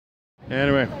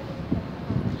Anyway,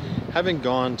 having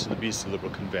gone to the BC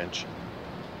Liberal Convention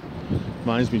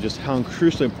reminds me just how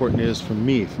crucially important it is for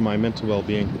me, for my mental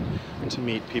well-being, to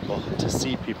meet people, to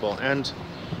see people, and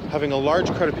having a large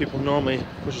crowd of people normally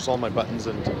pushes all my buttons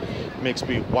and makes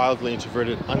me wildly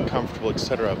introverted, uncomfortable,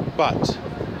 etc. But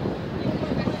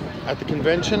at the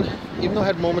convention, even though I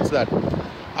had moments that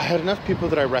I had enough people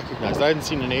that I recognized, that I hadn't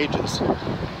seen in ages,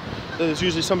 there's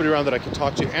usually somebody around that I could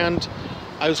talk to, and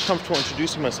I was comfortable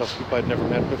introducing myself to people I'd never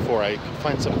met before. I could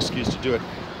find some excuse to do it.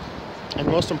 And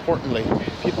most importantly,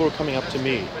 people were coming up to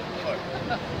me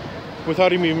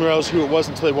without even realizing who it was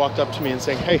until they walked up to me and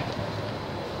saying, "Hey,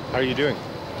 how are you doing?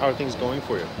 How are things going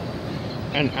for you?"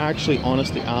 And actually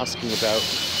honestly asking about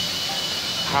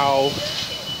how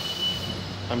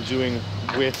I'm doing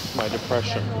with my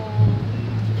depression.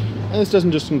 And this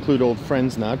doesn't just include old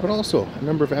friends and that, but also a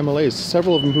number of MLAs,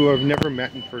 several of them who I've never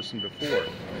met in person before.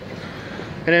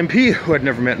 An MP who I'd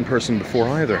never met in person before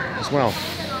either, as well.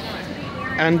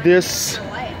 And this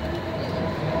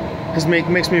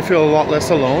makes me feel a lot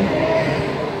less alone.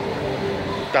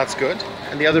 That's good.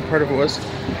 And the other part of it was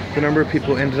the number of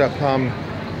people ended up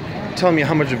telling me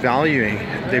how much value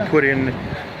they put in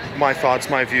my thoughts,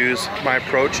 my views, my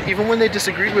approach, even when they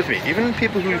disagreed with me. Even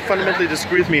people who fundamentally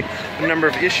disagree with me on a number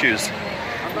of issues,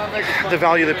 the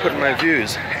value they put in my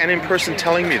views. And in person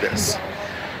telling me this,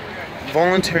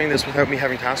 volunteering this without me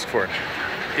having to ask for it,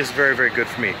 is very, very good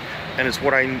for me. And it's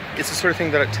the sort of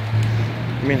thing that,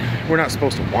 I mean, we're not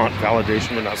supposed to want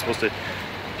validation, we're not supposed to,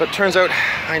 but turns out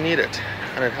I need it,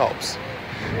 and it helps.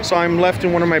 So I'm left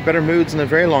in one of my better moods in a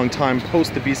very long time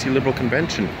post the BC Liberal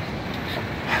Convention.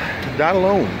 That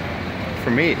alone,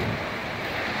 for me,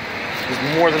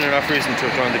 is more than enough reason to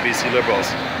have joined the BC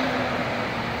Liberals.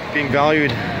 Being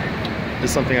valued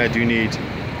is something I do need,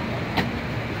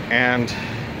 and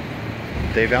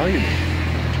they value me.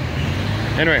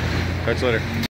 Anyway, catch you later.